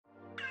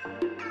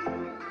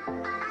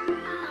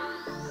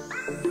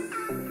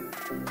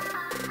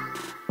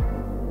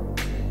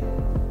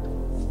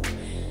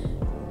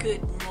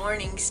Good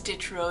morning,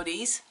 Stitch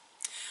Roadies.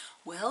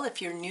 Well,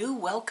 if you're new,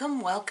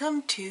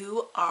 welcome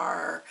to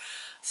our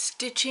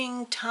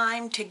stitching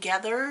time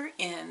together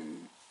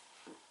in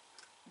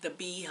the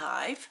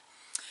beehive.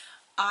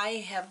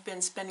 I have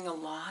been spending a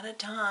lot of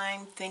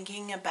time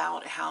thinking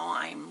about how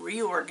I'm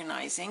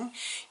reorganizing.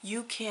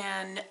 You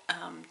can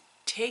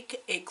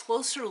take a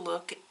closer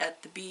look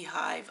at the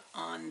beehive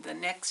on the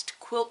next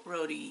Quilt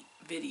Roadie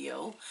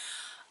video.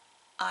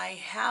 I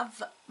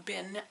have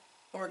been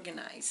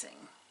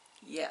organizing.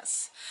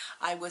 Yes,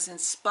 I was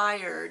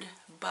inspired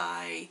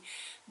by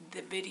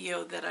the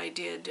video that I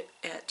did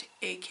at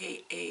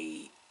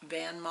AKA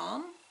Van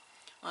Mom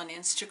on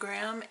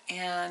Instagram,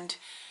 and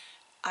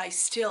I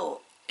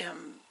still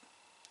am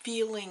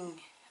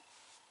feeling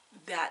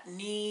that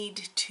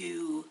need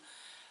to,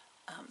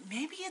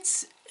 maybe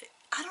it's,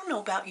 I don't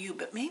know about you,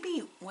 but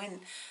maybe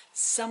when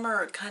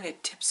summer kind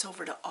of tips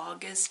over to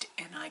August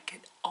and I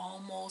could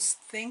almost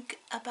think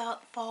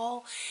about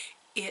fall,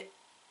 it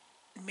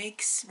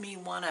makes me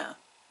want to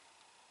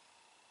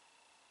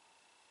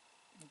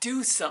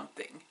do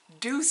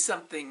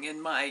something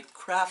in my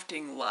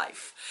crafting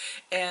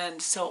life.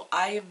 And so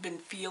I have been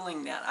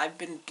feeling that. I've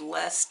been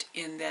blessed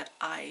in that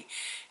I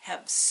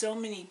have so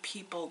many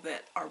people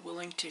that are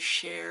willing to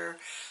share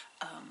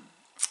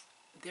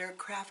their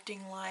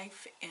crafting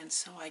life, and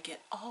so I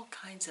get all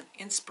kinds of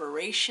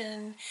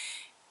inspiration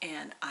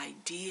and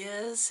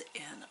ideas,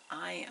 and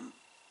I am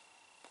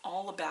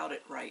all about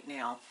it right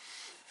now.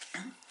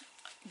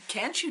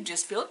 Can't you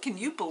just feel it? Can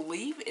you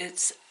believe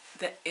it's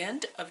the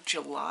end of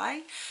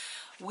July?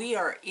 We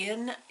are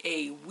in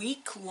a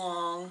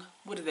week-long,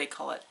 what do they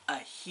call it, a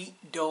heat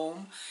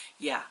dome?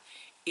 Yeah,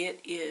 it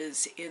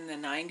is in the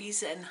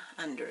 90s and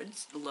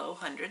hundreds, low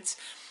hundreds,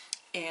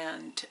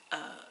 and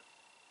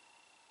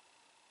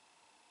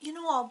you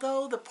know,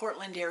 although the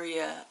Portland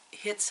area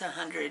hits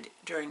 100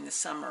 during the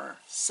summer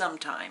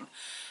sometime,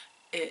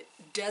 it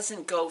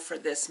doesn't go for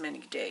this many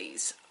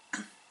days.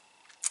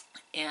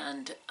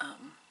 And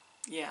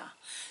yeah,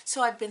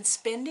 so I've been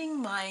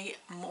spending my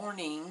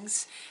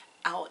mornings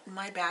out in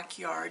my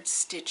backyard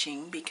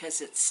stitching because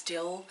it's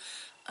still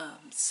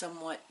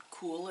somewhat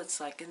cool. It's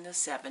like in the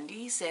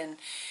 70s,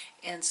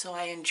 and so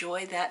I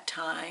enjoy that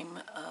time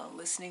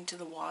listening to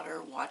the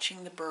water,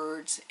 watching the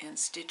birds, and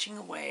stitching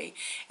away.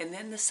 And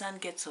then the sun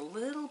gets a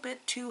little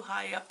bit too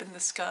high up in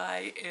the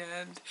sky,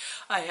 and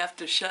I have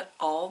to shut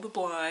all the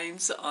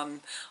blinds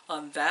on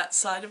that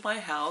side of my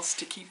house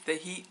to keep the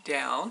heat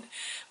down.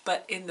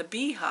 But in the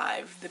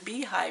beehive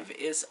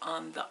is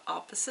on the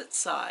opposite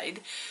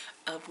side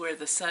of where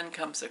the sun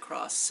comes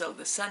across, so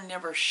the sun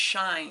never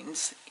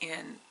shines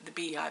in the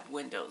beehive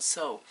windows,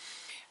 so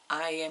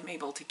I am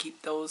able to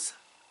keep those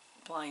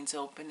blinds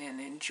open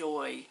and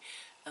enjoy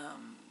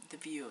the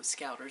view of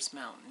Scouters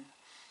Mountain.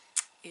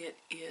 It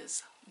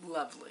is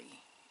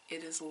lovely.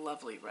 It is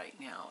lovely right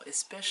now,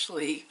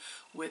 especially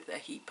with a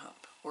heat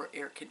pump or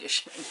air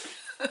conditioning.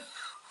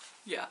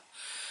 Yeah.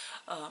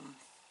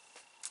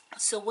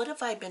 So what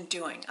have I been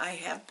doing? I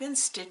have been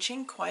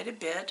stitching quite a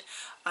bit.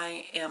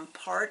 I am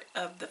part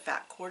of the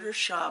Fat Quarter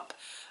Shop.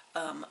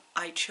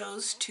 I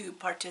chose to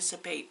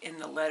participate in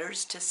the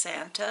Letters to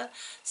Santa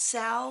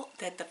sale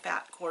that the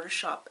Fat Quarter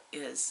Shop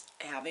is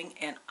having,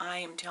 and I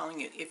am telling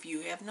you, if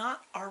you have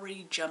not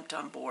already jumped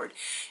on board,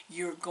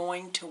 you're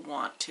going to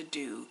want to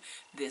do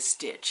this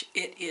stitch.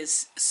 It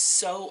is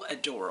so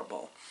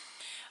adorable.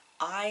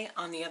 I,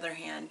 on the other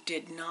hand,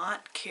 did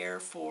not care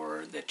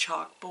for the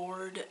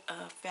chalkboard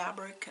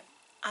fabric.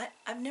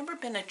 I've never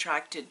been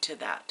attracted to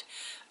that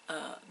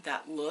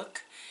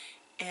look,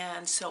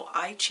 and so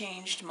I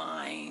changed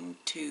mine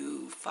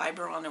to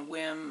Fiber on a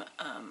Whim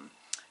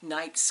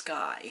Night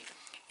Sky.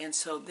 And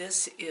so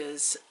this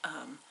is,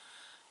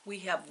 we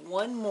have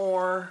one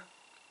more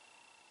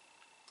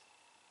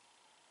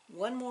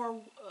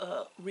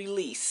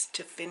release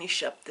to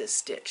finish up this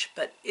stitch,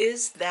 but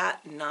is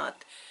that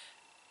not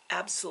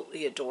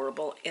absolutely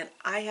adorable? And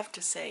I have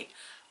to say,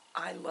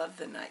 I love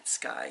the night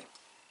sky.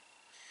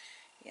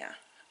 Yeah,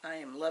 I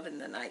am loving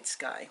the night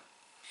sky.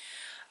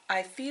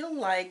 I feel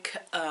like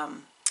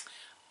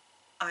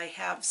I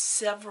have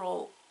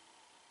several,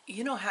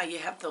 you know how you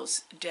have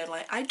those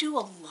deadlines. I do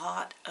a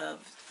lot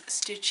of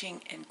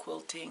stitching and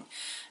quilting,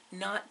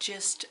 not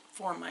just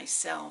for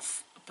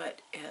myself,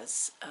 but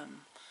as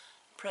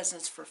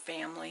presents for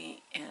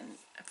family and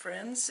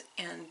friends,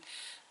 and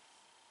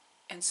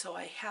so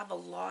I have a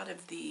lot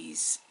of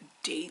these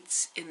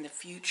dates in the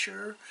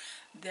future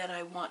that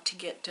I want to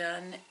get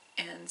done,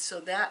 and so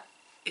that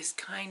is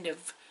kind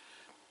of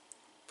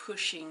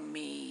pushing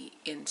me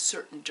in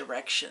certain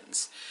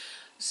directions.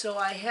 So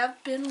I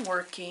have been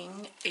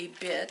working a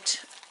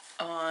bit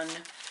on,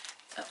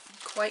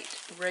 quite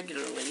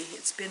regularly,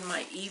 it's been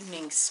my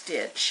evening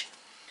stitch,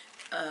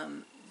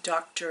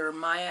 Dr.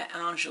 Maya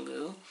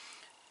Angelou,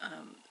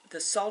 the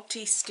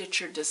Salty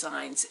Stitcher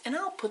Designs, and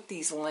I'll put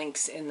these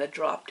links in the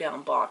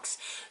drop-down box.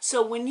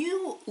 So when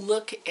you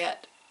look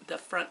at the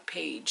front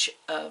page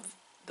of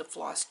the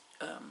Floss,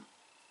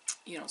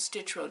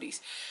 Stitch Roadies,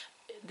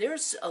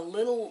 there's a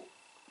little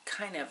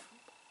kind of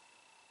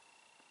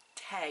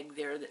tag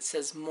there that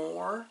says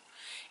more,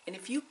 and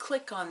if you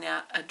click on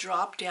that, a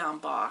drop down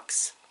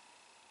box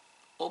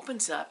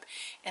opens up,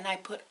 and I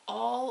put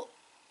all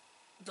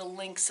the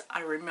links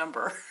I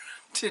remember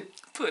to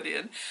put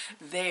in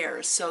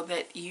there, so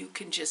that you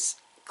can just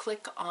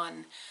click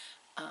on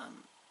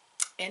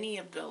any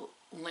of the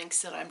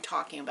links that I'm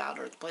talking about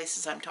or the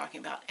places I'm talking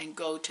about and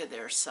go to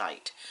their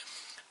site.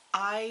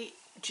 I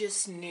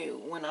just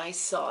knew when I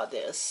saw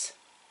this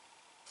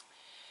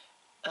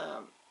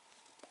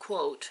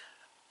quote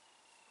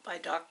by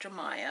Dr.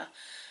 Maya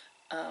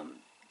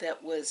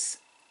that was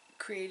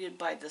created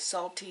by the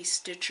Salty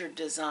Stitcher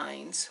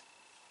Designs.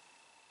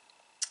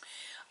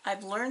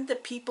 I've learned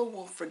that people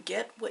will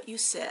forget what you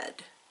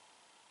said.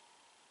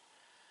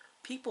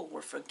 People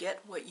will forget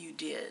what you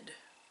did.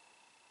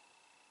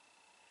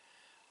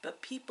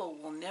 But people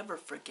will never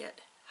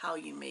forget how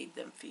you made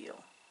them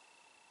feel.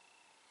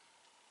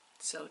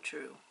 So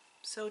true.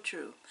 So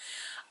true.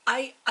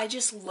 I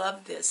just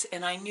love this,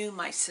 and I knew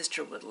my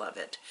sister would love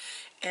it.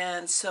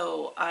 And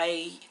so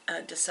I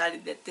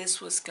decided that this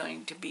was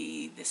going to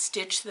be the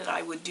stitch that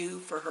I would do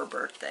for her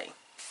birthday.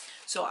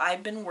 So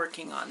I've been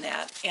working on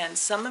that, and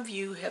some of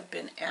you have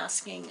been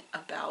asking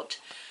about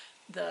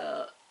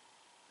the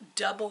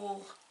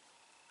double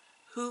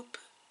hoop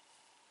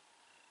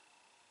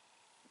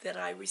that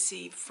I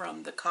received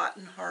from the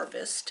Cotton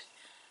Harvest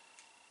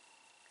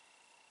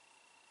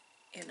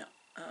in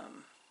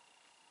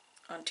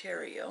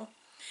Ontario.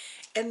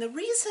 And the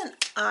reason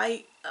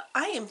I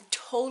am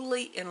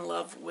totally in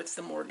love with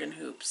the Morgan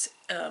hoops.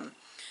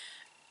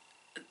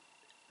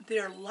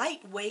 They're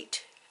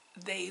lightweight.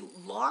 They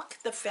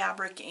lock the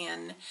fabric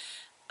in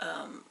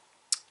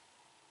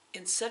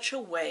such a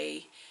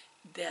way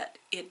that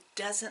it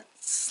doesn't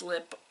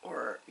slip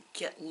or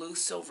get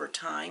loose over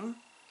time.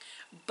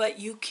 But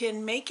you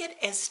can make it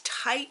as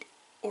tight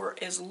or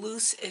as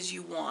loose as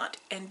you want.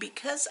 And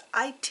because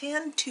I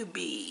tend to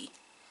be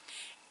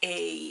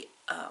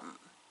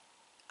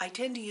I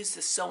tend to use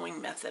the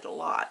sewing method a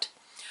lot,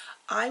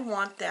 I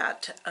want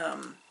that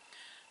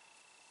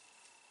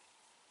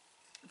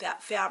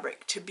that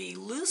fabric to be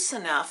loose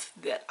enough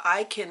that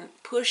I can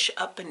push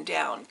up and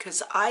down,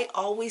 because I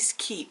always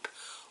keep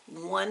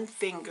one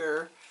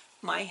finger,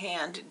 my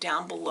hand,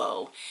 down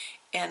below,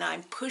 and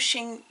I'm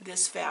pushing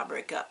this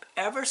fabric up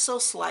ever so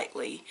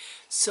slightly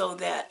so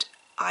that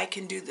I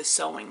can do the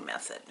sewing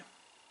method.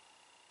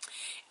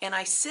 And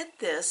I sit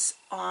this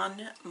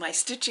on my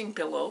stitching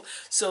pillow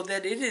so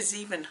that it is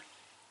even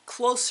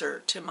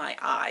closer to my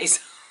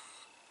eyes.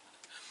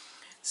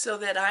 So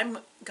that I'm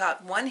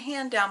got one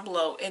hand down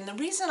below. And the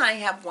reason I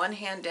have one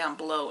hand down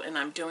below and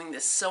I'm doing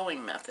this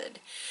sewing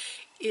method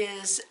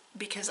is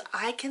because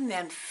I can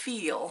then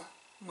feel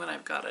when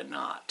I've got a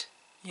knot.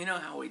 You know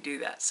how we do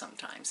that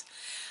sometimes.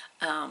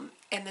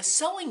 And the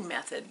sewing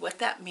method, what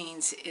that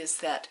means is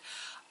that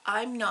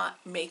I'm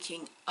not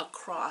making a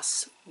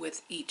cross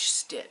with each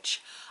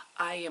stitch.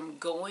 I am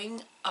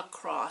going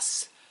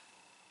across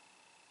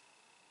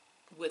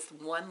with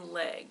one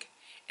leg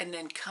and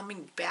then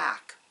coming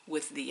back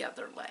with the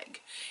other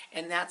leg.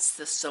 And that's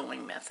the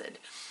sewing method.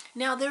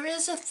 Now there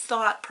is a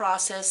thought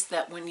process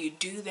that when you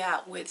do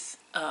that with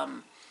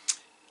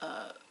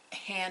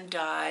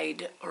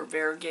hand-dyed or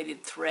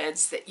variegated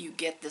threads, that you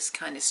get this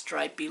kind of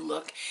stripy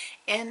look.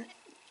 And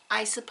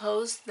I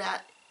suppose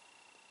that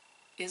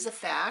is a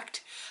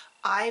fact.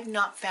 I've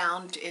not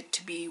found it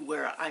to be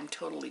where I'm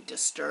totally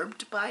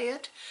disturbed by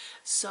it,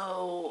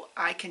 so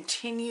I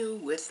continue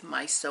with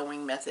my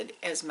sewing method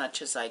as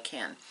much as I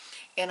can.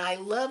 And I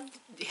love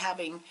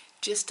having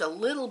just a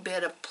little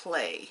bit of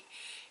play,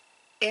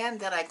 and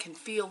that I can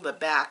feel the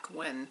back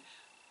when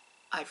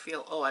I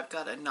feel, oh, I've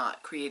got a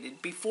knot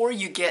created. Before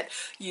you get,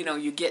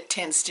 you get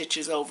 10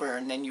 stitches over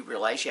and then you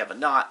realize you have a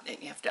knot and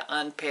you have to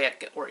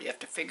unpick, or you have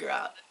to figure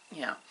out,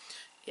 yeah.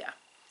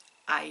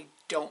 I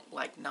don't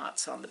like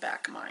knots on the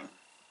back of mine.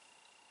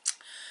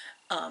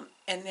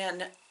 And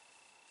then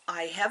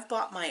I have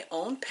bought my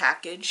own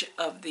package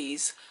of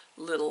these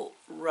little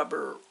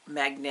rubber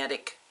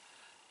magnetic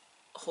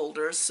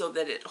holders so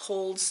that it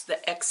holds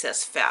the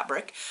excess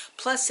fabric,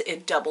 plus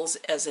it doubles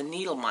as a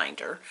needle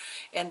minder.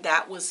 And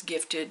that was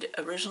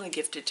originally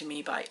gifted to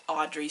me by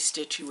Audrey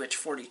Stitchy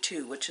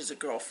 42, which is a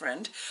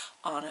girlfriend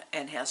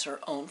and has her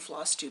own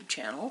floss tube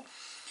channel.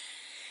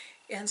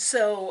 And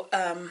so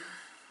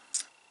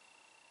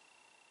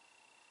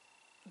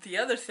the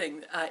other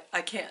thing,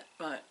 I can't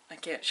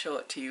show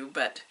it to you,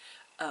 but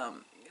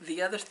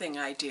the other thing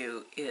I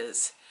do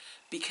is,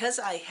 because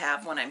I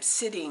have, when I'm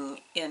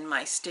sitting in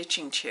my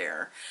stitching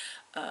chair,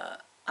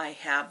 I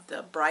have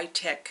the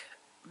Brightech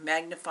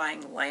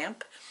magnifying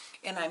lamp,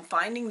 and I'm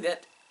finding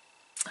that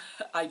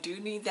I do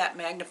need that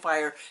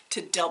magnifier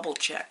to double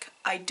check.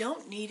 I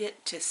don't need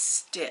it to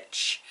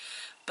stitch,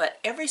 but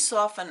every so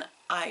often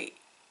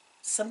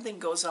something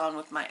goes on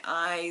with my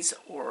eyes,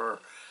 or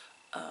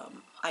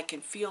I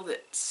can feel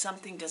that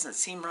something doesn't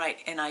seem right,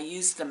 and I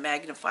use the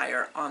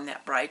magnifier on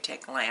that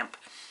Brightech lamp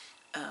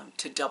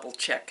to double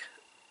check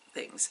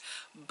things.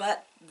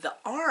 But the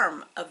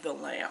arm of the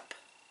lamp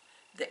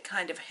that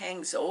kind of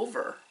hangs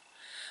over,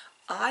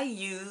 I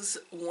use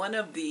one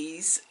of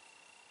these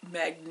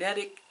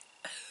magnetic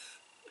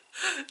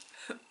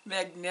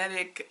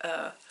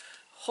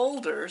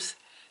holders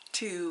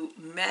to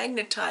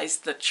magnetize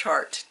the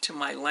chart to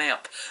my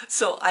lamp.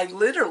 So I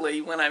literally,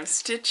 when I'm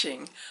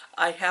stitching,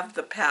 I have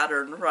the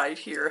pattern right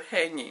here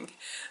hanging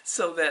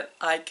so that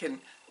I can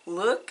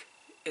look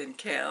and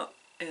count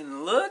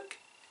and look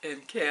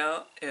and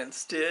count and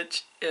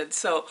stitch. And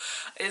so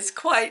it's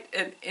quite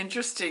an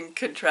interesting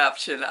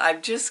contraption.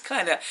 I've just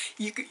kind of,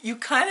 you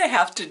kind of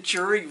have to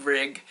jury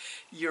rig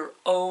your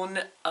own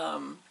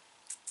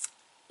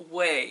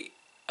way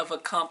of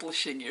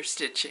accomplishing your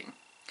stitching.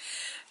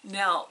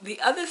 Now, the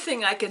other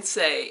thing I can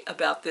say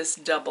about this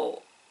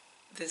double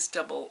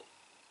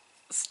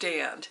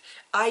stand,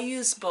 I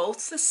use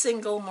both the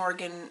single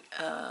Morgan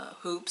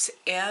hoops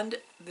and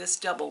this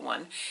double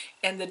one.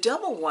 And the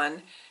double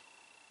one,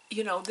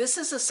 you know, this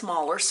is a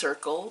smaller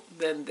circle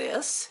than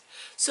this.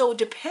 So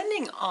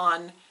depending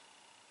on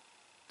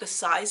the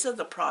size of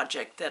the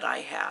project that I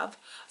have,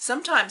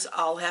 sometimes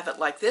I'll have it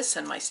like this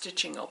and my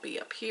stitching will be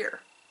up here.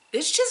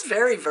 It's just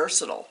very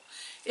versatile.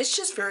 It's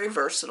just very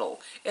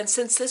versatile. And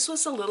since this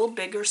was a little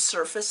bigger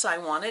surface I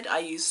wanted, I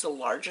used the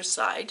larger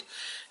side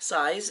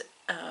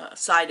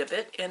of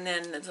it, and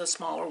then the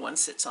smaller one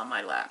sits on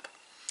my lap.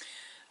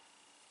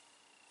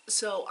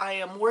 So I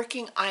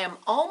am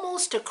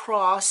almost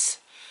across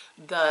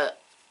the,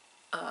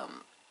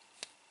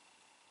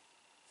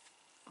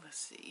 let's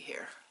see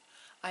here.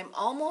 I'm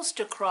almost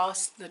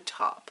across the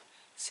top.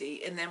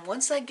 See, and then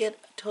once I get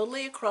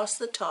totally across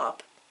the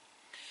top,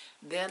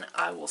 then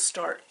I will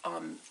start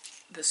on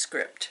the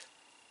script.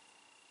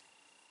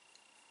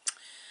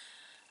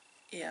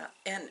 Yeah,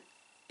 and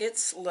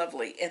it's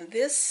lovely. And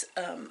this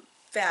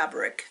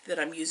fabric that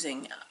I'm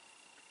using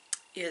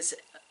it's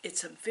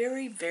a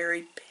very,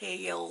 very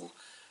pale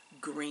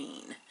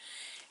green.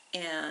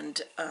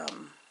 And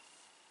oh,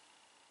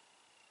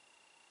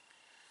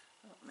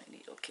 my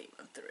needle came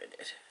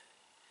unthreaded.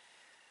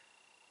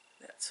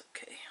 That's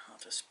okay. I'll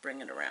just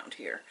bring it around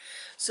here.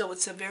 So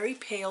it's a very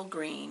pale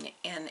green,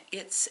 and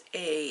it's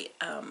a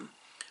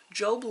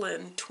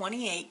Joblin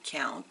 28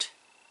 count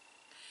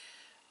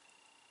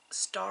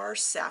star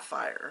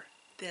sapphire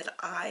that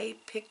I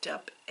picked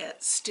up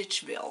at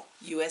Stitchville,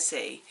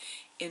 USA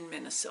in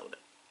Minnesota.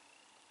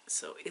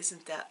 So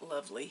isn't that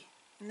lovely?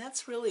 And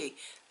that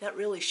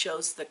really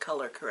shows the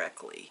color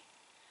correctly.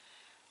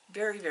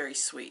 Very, very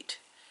sweet.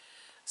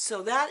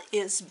 So that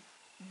is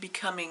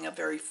becoming a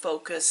very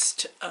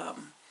focused,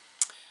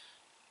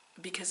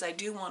 because I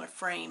do want to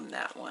frame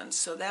that one.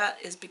 So that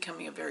is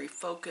becoming a very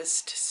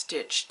focused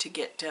stitch to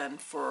get done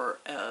for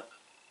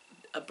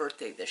a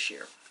birthday this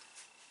year.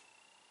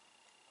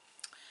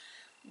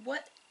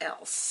 What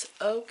else?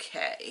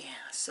 Okay,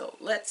 so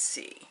let's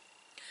see.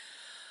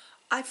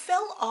 I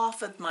fell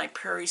off of my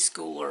Prairie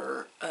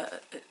Schooler,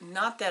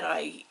 not that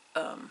I,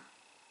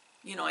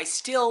 you know, I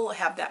still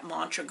have that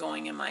mantra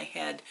going in my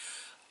head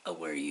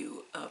where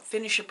you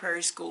finish a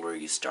Prairie Schooler,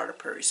 you start a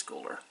Prairie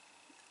Schooler.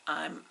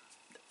 I'm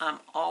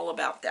all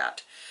about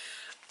that.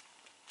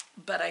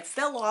 But I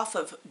fell off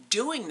of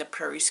doing the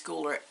Prairie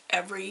Schooler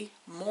every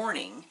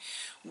morning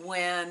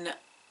when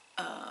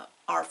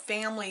our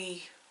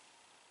family,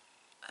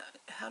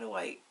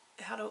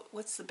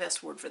 what's the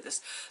best word for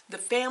this? The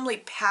family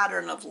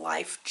pattern of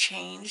life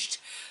changed,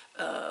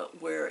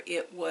 where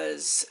it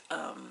was,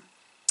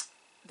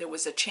 there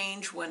was a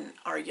change when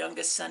our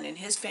youngest son and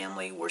his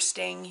family were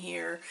staying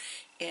here,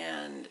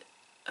 and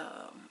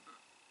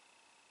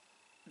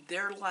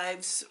their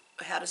lives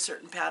had a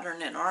certain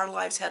pattern and our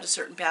lives had a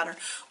certain pattern,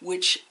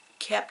 which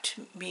kept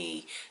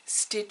me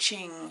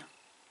stitching,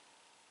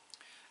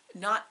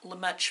 not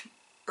much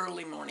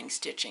early morning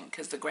stitching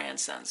because the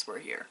grandsons were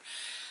here.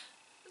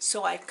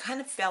 So I kind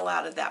of fell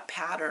out of that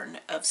pattern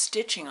of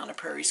stitching on a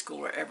Prairie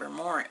Schooler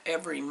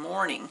every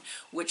morning,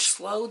 which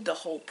slowed the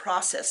whole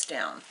process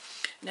down.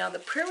 Now the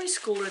Prairie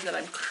Schooler that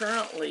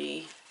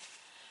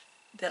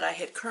I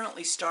had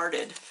currently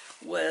started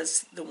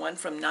was the one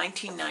from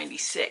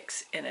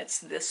 1996, and it's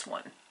this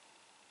one.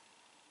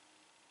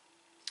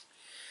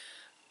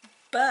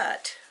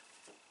 But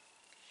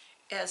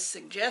as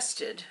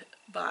suggested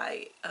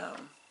by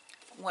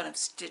one of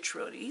Stitch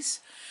Roadies,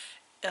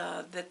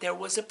 that there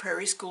was a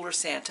Prairie Schooler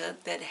Santa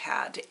that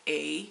had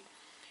a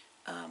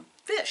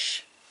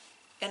fish.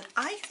 And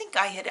I think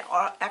I had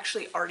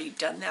actually already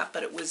done that,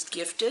 but it was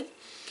gifted.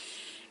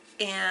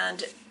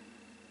 And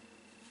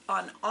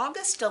on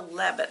August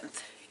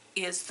 11th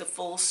is the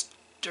full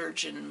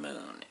sturgeon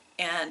moon.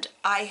 And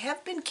I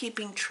have been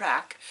keeping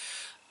track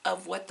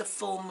of what the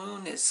full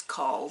moon is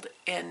called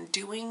and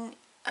doing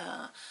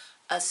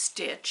a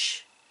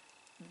stitch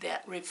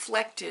that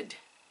reflected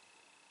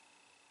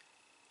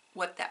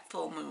what that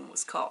full moon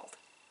was called.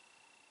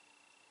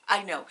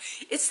 I know,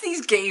 it's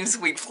these games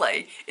we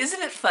play.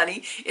 Isn't it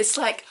funny? It's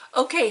like,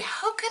 okay,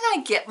 how can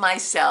I get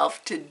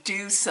myself to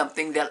do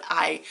something that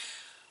I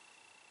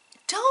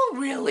don't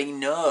really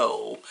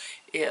know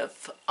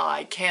if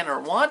I can or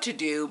want to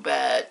do,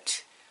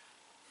 but,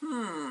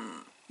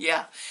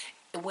 yeah.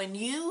 When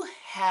you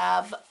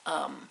have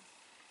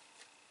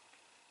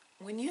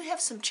when you have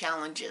some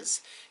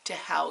challenges to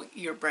how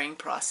your brain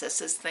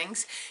processes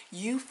things,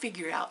 you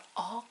figure out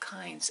all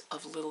kinds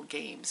of little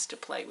games to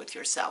play with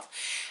yourself.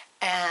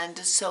 And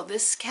so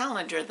this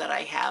calendar that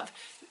I have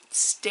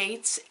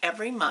states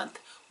every month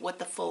what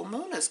the full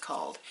moon is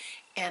called.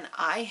 And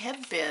I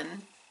have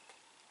been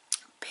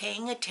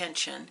paying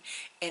attention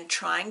and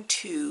trying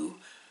to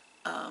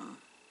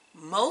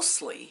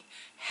mostly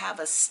have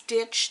a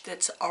stitch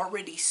that's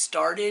already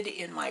started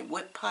in my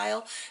whip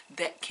pile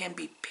that can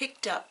be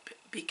picked up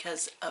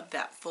because of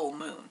that full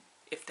moon,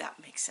 if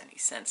that makes any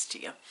sense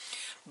to you.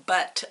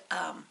 But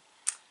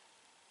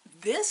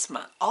this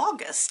month,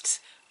 August's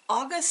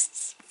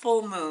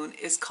full moon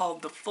is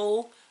called the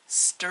full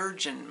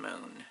sturgeon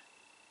moon.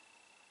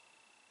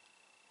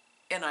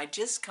 And I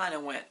just kind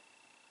of went,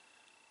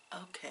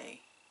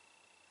 okay,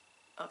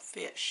 a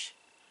fish.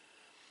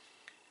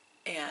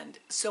 And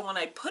so when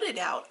I put it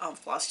out on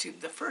FlossTube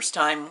the first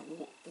time,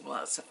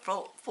 well, it's a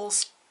full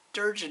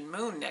sturgeon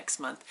moon next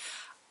month,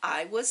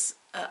 I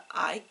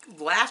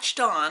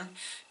latched on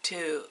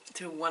to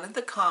one of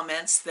the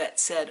comments that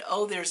said,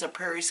 oh, there's a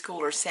prairie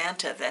schooler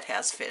Santa that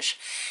has fish.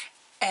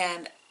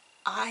 And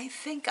I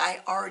think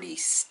I already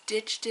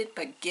stitched it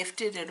but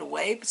gifted it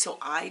away, so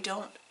I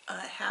don't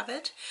have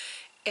it.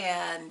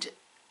 And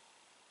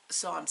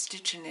so I'm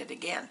stitching it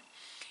again.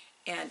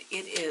 And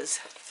it is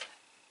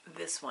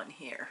this one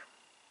here.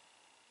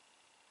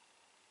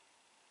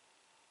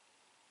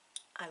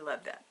 I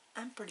love that.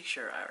 I'm pretty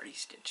sure I already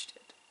stitched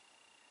it.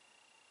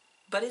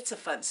 But it's a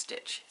fun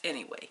stitch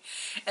anyway.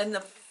 And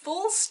the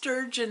full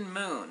sturgeon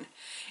moon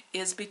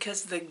is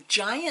because the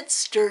giant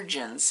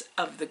sturgeons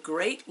of the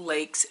Great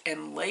Lakes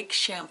and Lake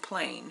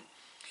Champlain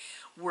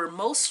were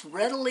most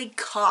readily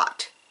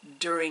caught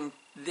during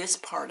this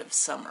part of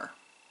summer.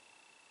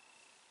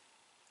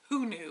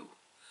 Who knew?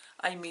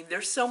 I mean,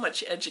 there's so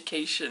much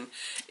education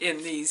in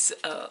these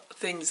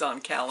things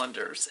on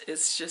calendars.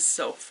 It's just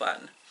so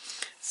fun.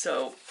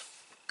 So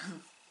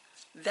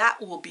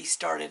that will be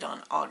started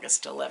on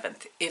August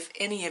 11th. If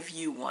any of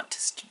you want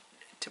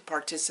to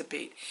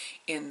participate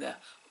in the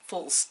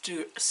full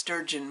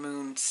sturgeon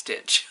moon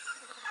stitch.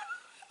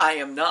 I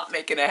am not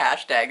making a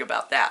hashtag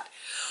about that.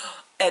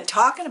 And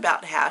talking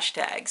about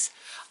hashtags,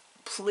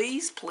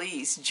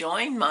 please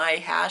join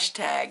my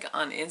hashtag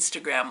on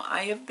Instagram.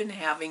 I have been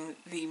having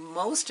the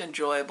most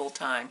enjoyable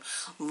time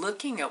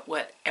looking at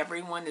what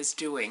everyone is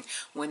doing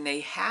when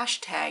they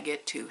hashtag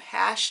it to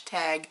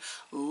hashtag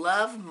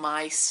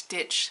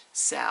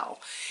 #LoveMyStitchSal.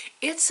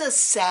 It's a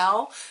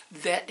Sal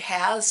that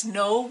has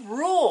no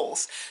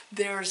rules.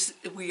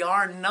 We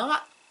are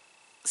not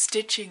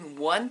stitching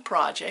one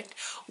project.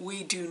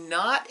 We do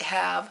not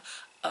have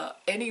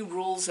any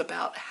rules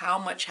about how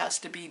much has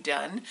to be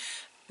done.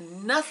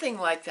 Nothing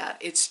like that.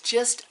 It's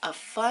just a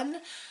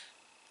fun,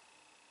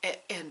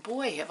 and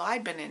boy, have I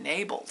been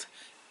enabled.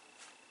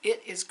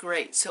 It is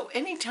great. So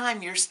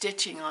anytime you're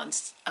stitching on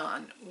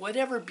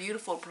whatever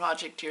beautiful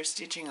project you're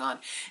stitching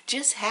on,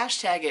 just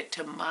hashtag it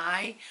to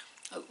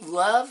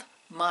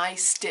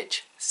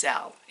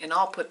 #LoveMyStitchSal, and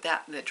I'll put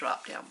that in the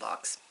drop-down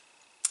box.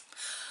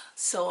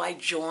 So I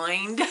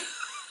joined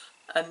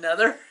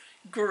another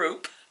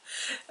group.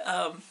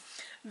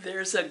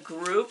 There's a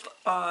group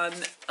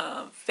on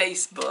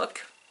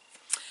Facebook.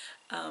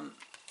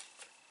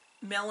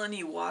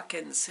 Melanie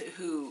Watkins,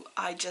 who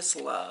I just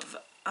love.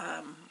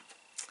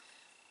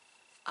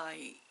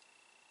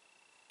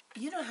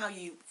 You know how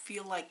you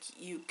feel like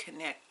you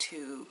connect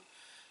to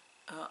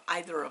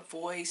either a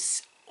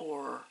voice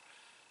or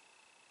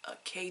a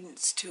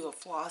cadence to a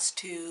floss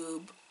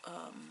tube.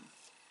 I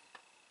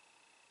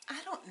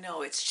don't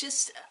know. It's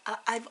just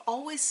I've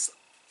always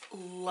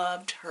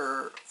loved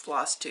her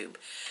floss tube,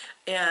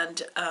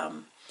 and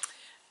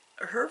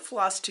her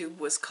floss tube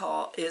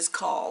is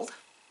called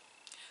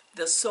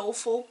the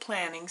Soulful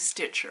Planning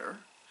Stitcher,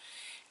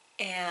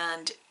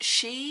 and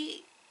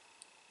she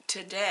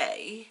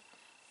today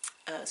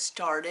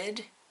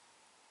started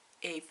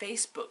a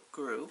Facebook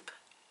group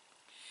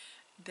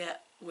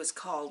that was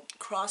called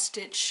Cross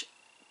Stitch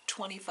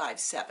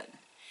 25/7,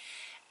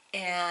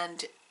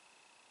 and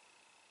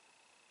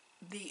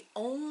the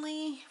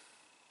only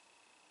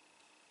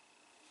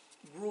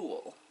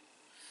rule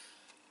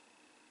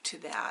to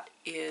that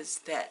is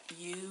that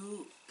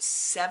you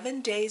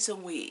 7 days a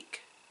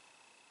week,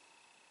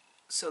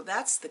 so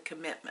that's the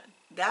commitment.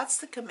 That's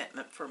the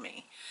commitment for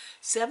me.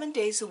 7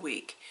 days a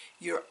week,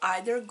 you're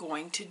either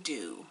going to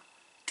do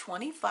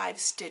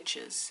 25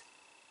 stitches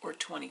or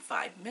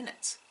 25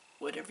 minutes,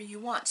 whatever you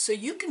want. So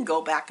you can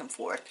go back and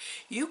forth.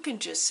 You can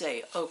just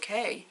say,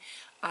 okay,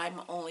 I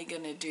only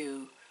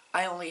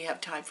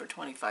have time for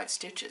 25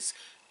 stitches.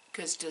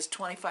 Because does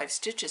 25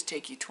 stitches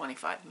take you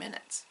 25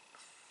 minutes?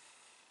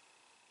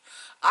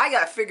 I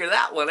got to figure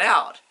that one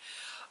out.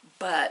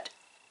 But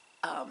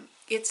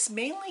it's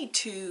mainly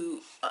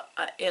to,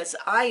 as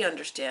I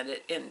understand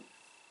it, and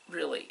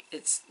really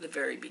it's the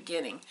very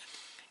beginning,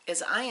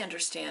 as I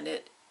understand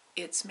it,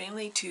 it's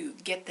mainly to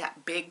get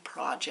that big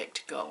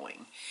project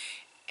going.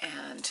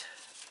 And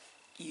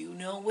you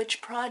know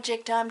which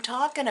project I'm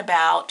talking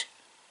about.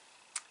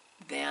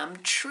 them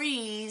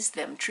trees,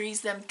 them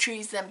trees, them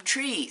trees, them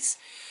trees.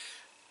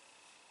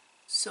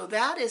 So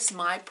that is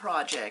my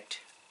project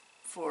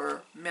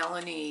for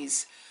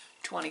Melanie's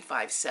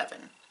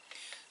 25/7.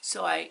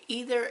 So I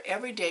either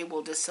every day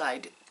will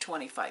decide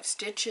 25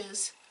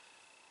 stitches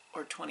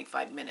or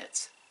 25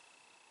 minutes.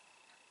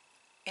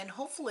 And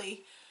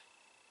hopefully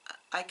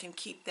I can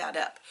keep that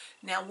up.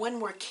 Now when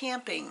we're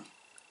camping,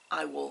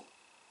 I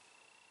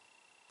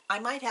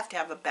might have to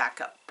have a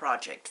backup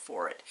project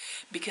for it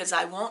because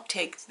I won't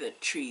take the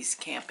trees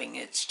camping.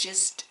 It's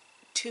just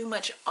too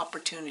much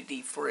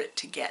opportunity for it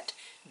to get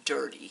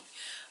dirty.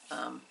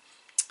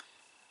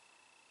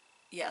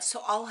 Yeah,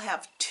 so I'll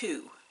have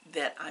two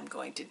that I'm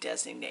going to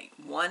designate.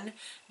 One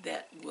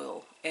that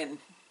will, and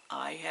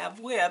I have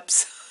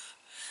whips,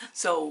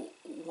 so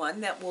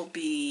one that will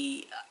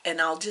be,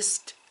 and I'll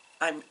just,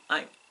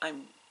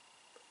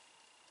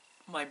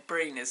 my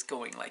brain is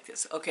going like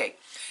this. Okay,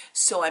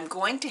 so I'm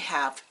going to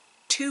have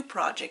two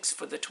projects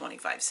for the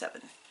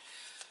 25/7.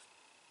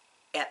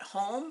 At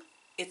home,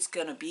 it's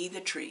going to be the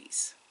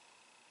trees.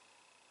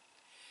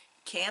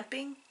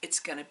 Camping, it's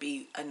going to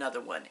be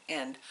another one.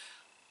 And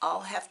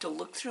I'll have to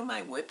look through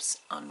my whips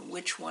on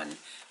which one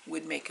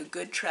would make a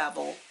good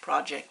travel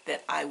project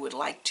that I would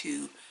like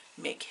to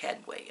make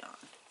headway on.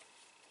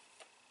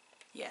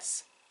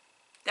 Yes.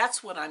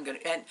 That's what I'm going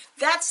to, and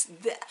that's,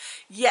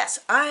 yes,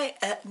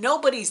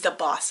 nobody's the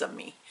boss of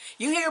me.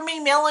 You hear me,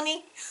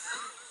 Melanie?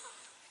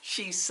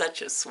 She's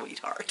such a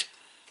sweetheart.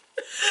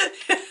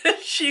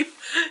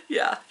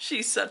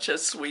 She's such a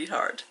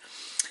sweetheart.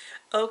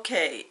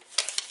 Okay,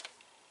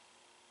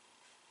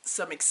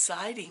 some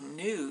exciting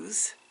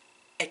news,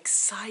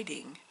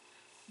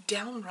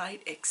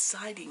 downright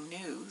exciting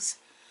news.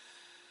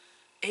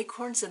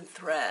 Acorns and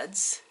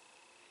Threads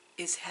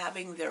is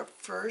having their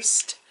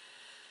first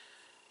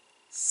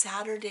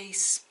Saturday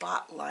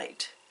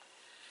Spotlight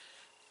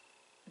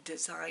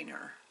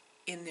designer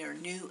in their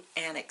new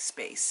annex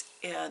space.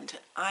 And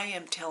I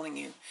am telling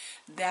you,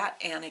 that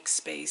annex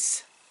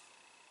space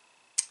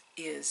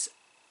is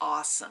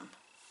awesome.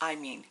 I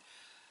mean,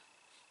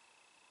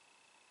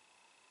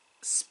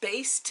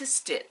 space to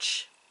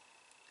stitch,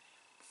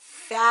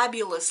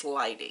 fabulous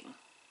lighting,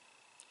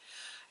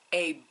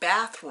 a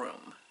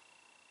bathroom,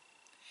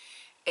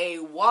 a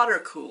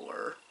water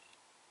cooler,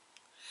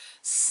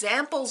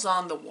 samples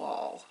on the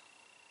wall,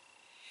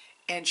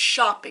 and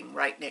shopping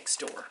right next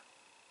door.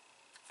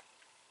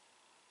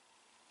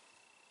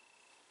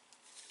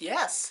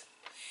 Yes,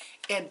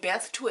 and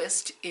Beth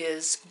Twist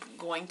is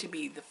going to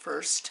be the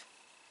first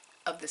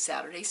of the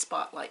Saturday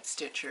Spotlight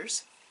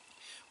Stitchers,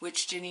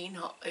 which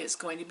Janine is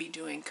going to be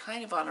doing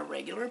kind of on a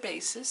regular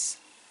basis.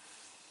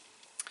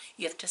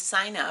 You have to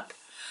sign up.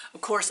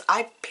 Of course,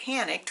 I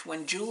panicked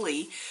when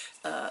Julie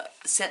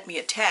sent me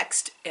a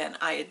text, and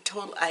I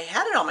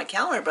had it on my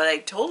calendar, but I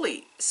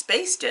totally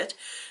spaced it.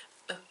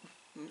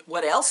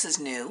 What else is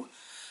new?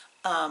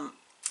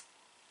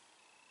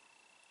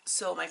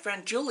 So my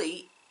friend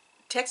Julie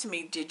texted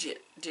me, did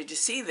you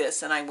see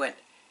this? And I went,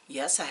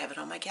 yes, I have it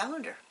on my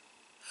calendar.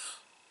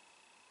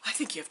 I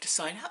think you have to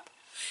sign up.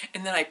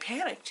 And then I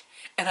panicked,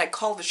 and I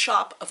called the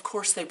shop. Of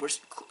course,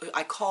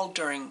 I called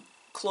during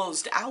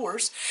closed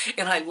hours,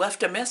 and I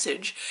left a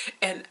message,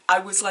 and I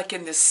was like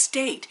in this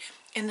state.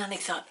 And then I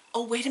thought,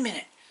 oh, wait a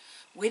minute,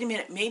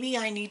 maybe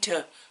I need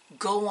to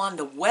go on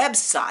the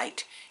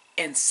website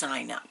and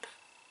sign up.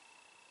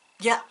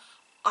 Yeah,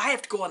 I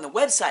have to go on the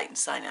website and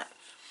sign up.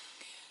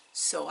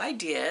 So I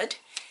did,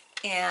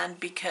 and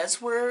because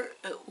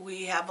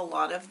we have a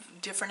lot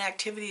of different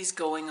activities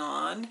going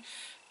on,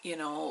 you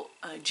know,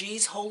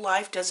 G's whole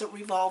life doesn't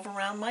revolve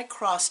around my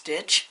cross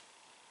stitch.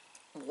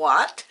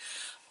 What?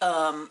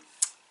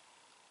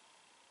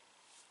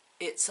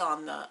 It's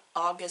on the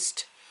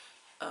August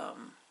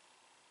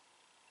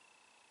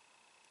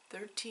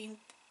 13th.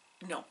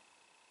 No.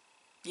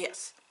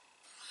 Yes.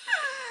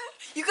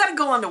 You got to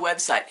go on the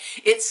website.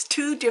 It's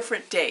 2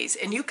 different days,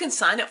 and you can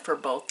sign up for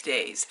both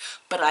days.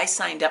 But I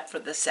signed up for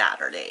the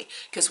Saturday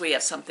because we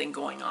have something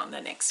going on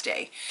the next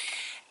day.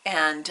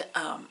 And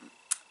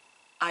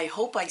I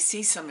hope I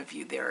see some of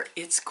you there.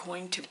 It's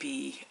going to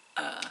be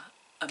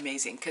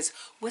amazing, because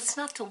what's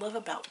not to love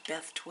about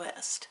Beth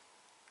Twist?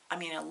 I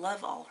mean, I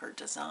love all her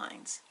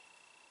designs.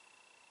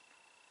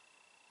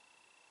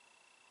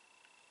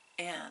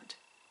 And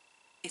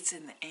it's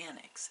in the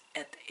annex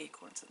at the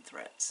Acorns and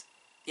Threads.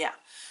 Yeah,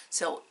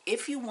 so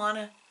if you want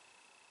to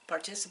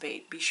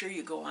participate, be sure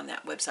you go on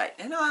that website.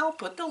 And I'll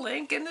put the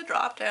link in the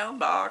drop-down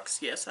box.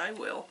 Yes, I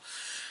will.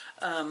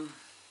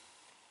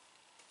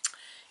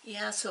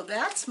 Yeah, so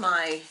that's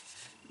my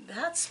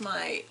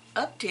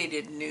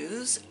updated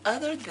news,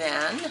 other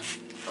than,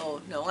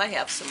 oh no, I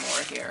have some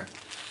more here.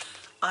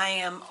 I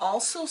am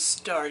also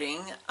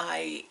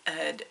I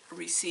had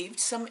received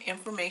some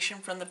information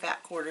from the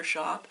Fat Quarter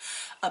Shop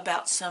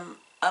about some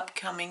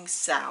upcoming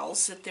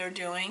sales that they're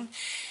doing,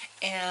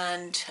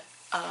 and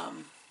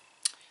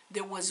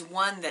there was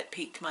one that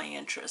piqued my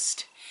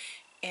interest,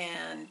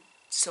 and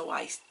so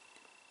I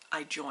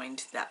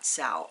joined that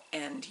sale,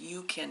 and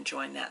you can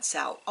join that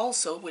sale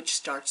also, which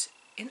starts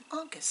in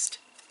August.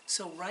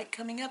 So right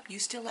coming up, you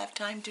still have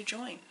time to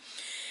join.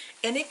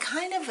 And it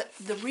kind of,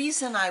 the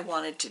reason I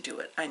wanted to do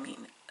it, I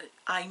mean,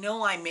 I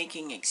know I'm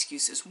making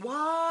excuses.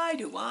 Why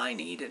do I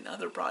need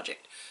another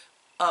project?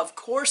 Of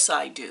course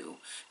I do,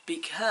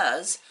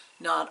 because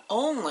not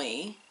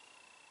only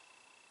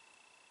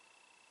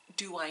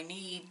do I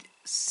need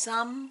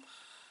some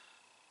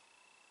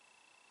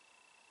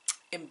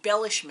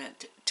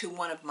embellishment to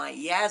one of my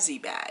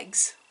Yazzie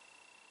bags.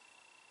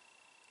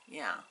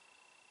 Yeah,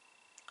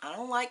 I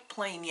don't like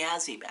plain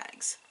Yazzie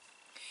bags.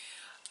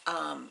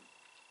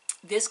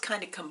 This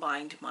kind of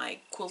combined my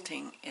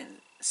quilting and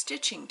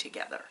stitching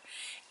together,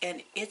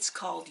 and it's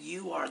called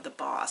You Are the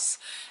Boss.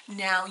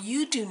 Now,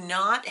 you do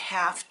not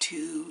have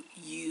to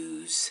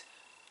use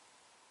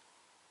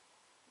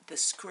the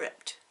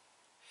script,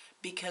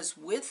 because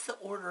with the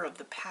order of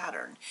the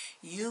pattern,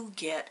 you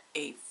get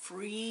a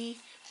free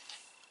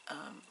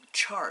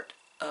chart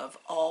of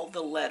all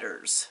the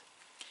letters,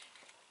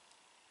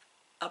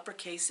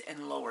 uppercase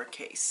and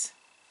lowercase,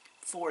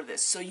 for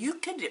this. So you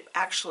could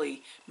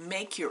actually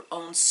make your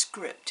own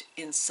script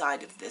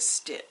inside of this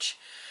stitch.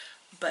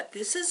 But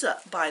this is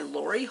by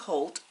Lori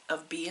Holt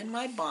of Bee in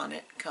My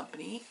Bonnet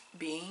Company,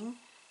 being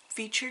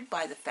featured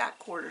by the Fat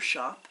Quarter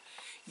Shop.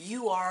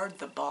 You Are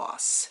the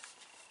Boss.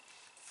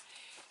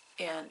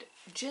 And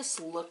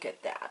just look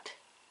at that.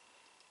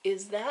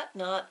 Is that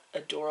not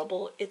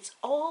adorable? It's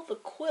all the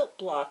quilt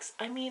blocks.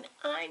 I mean,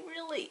 I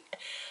really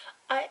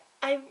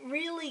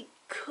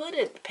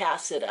couldn't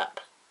pass it up.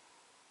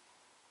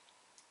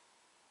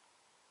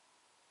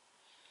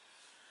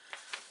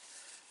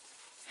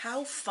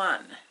 How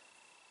fun.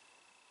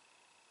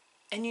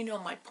 And you know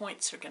my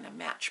points are going to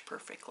match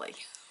perfectly.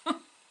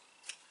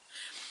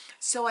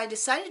 So I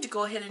decided to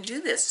go ahead and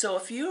do this. So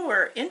if you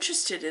are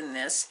interested in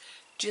this,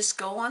 just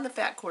go on the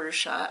Fat Quarter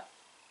Shop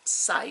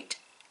site,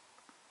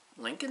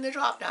 link in the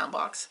drop down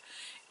box,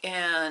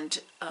 and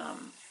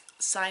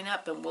sign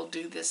up, and we'll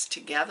do this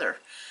together.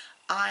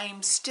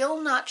 I'm still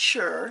not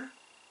sure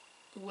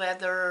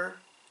whether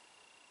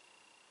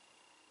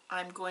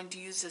I'm going to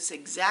use this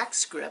exact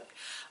script.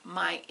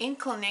 My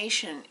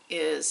inclination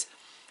is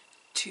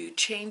to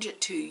change it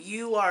to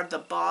You Are the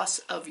Boss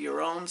of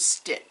Your Own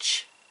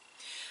Stitch,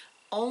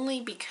 only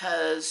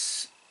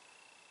because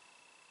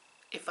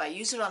if I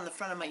use it on the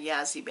front of my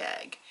Yazzie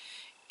bag,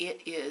 it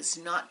is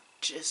not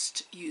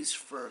just used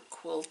for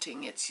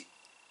quilting, it's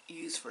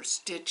used for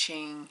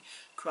stitching,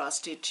 cross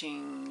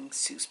stitching,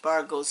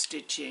 Spargo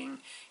stitching,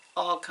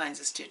 all kinds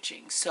of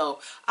stitching. So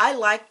I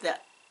like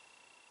that,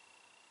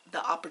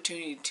 the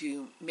opportunity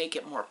to make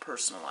it more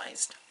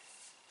personalized.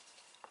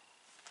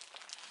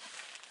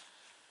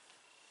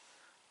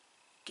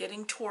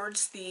 Getting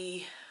towards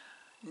the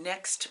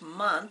next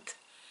month,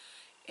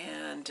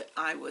 and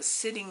I was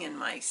sitting in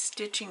my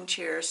stitching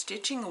chair,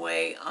 stitching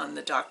away on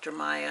the Dr.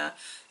 Maya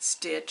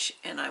stitch,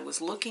 and I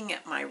was looking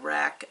at my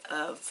rack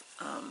of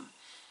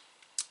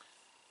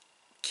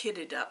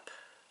kitted up.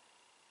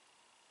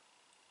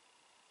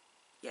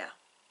 Yeah,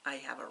 I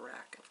have a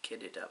rack of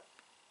kitted up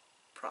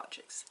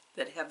projects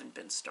that haven't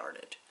been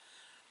started.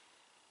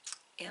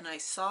 And I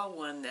saw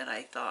one that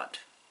I thought,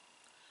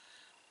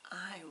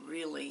 I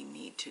really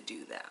need to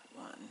do that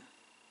one.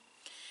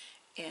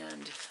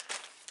 And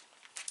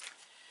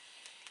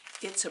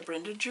it's a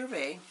Brenda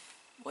Gervais,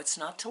 What's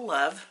Not to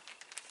Love.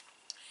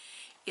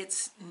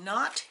 It's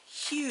not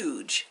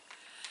huge,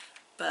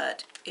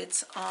 but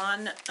it's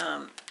on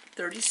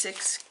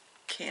 36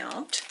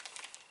 count.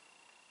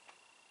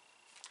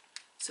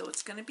 So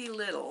it's going to be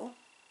little.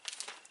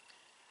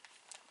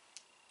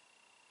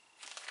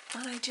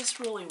 But I just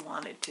really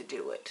wanted to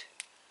do it.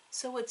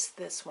 So it's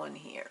this one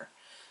here.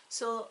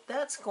 So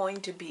that's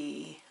going to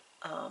be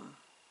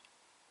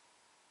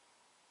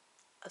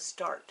a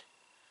start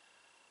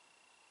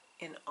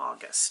in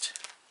August.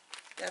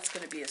 That's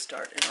going to be a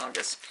start in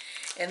August.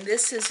 And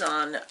this is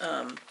on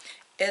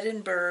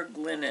Edinburgh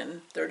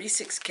linen,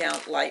 36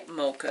 count light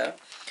mocha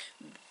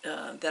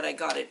that I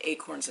got at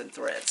Acorns and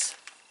Threads.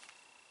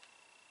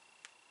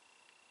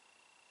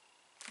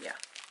 Yeah,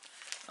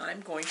 I'm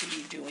going to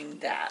be doing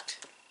that.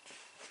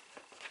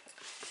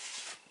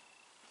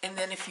 And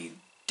then if you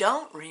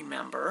don't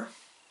remember,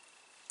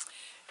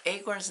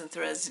 Acorns and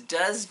Threads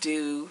does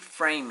do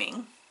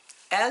framing,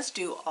 as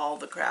do all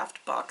the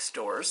craft box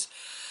stores.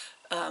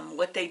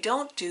 What they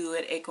don't do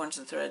at Acorns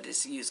and Thread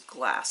is use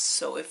glass.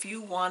 So if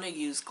you want to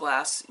use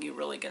glass, you're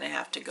really going to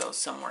have to go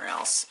somewhere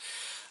else.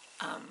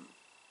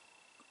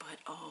 But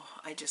oh,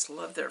 I just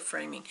love their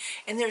framing.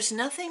 And there's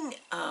nothing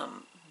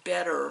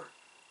better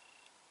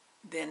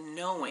than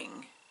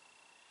knowing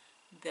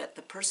that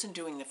the person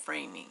doing the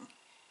framing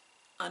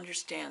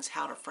understands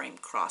how to frame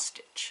cross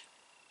stitch.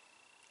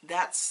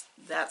 That's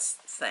the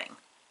thing.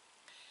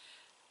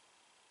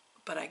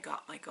 But I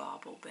got my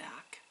gobble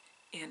back,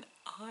 and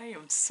I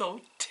am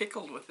so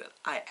tickled with it.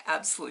 I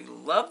absolutely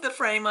love the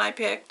frame I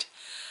picked.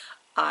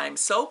 I'm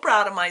so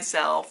proud of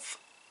myself.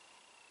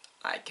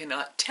 I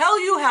cannot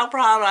tell you how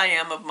proud I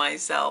am of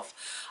myself.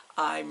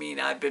 I mean,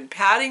 I've been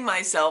patting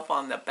myself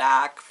on the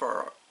back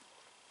for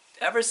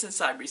ever since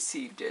I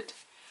received it.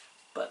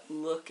 But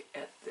look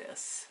at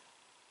this.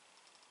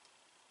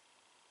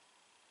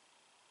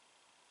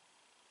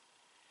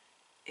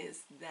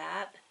 Is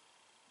that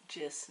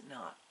just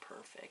not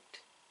perfect?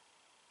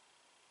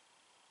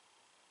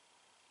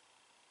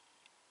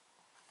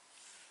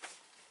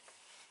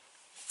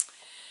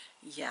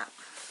 Yeah.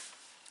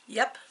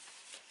 Yep.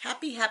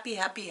 Happy, happy,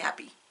 happy,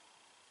 happy.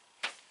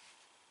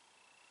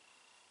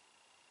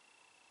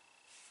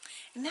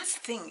 And that's the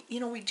thing, you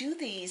know, we do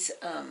these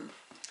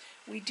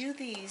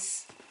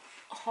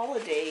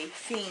holiday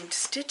themed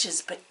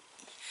stitches, but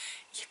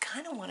you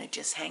kind of want to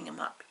just hang them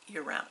up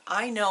year round.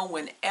 I know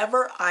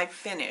whenever I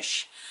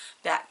finish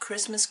that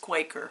Christmas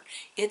Quaker,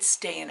 it's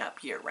staying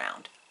up year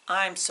round.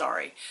 I'm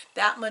sorry.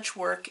 That much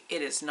work,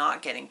 it is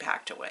not getting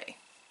packed away.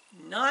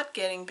 Not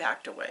getting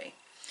packed away.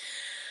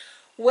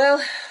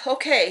 Well,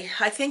 okay,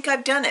 I think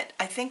I've done it.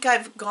 I think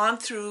I've gone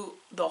through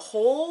the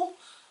whole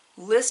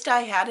list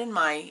I had in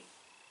my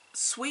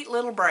sweet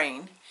little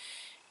brain,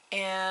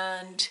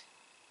 and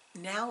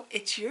now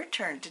it's your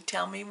turn to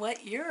tell me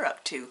what you're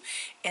up to.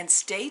 And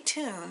stay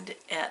tuned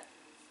at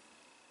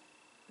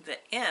the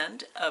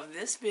end of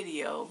this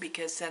video,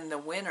 because then the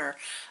winner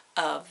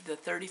of the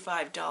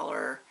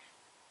 $35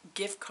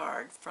 gift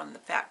card from the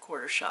Fat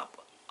Quarter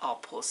Shop, I'll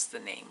post the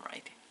name,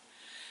 right?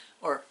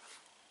 Or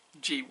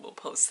G will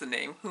post the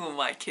name. Who am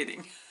I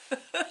kidding?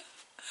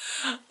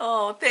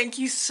 Oh, thank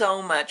you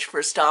so much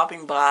for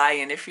stopping by.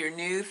 And if you're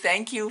new,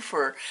 thank you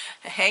for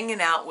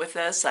hanging out with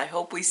us. I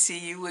hope we see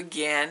you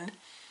again.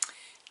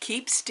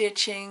 Keep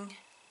stitching.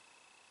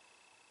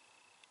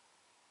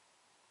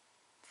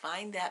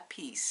 Find that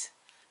peace,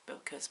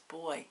 because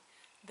boy,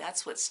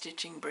 that's what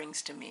stitching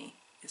brings to me,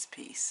 is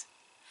peace.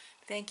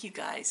 Thank you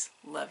guys.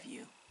 Love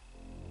you.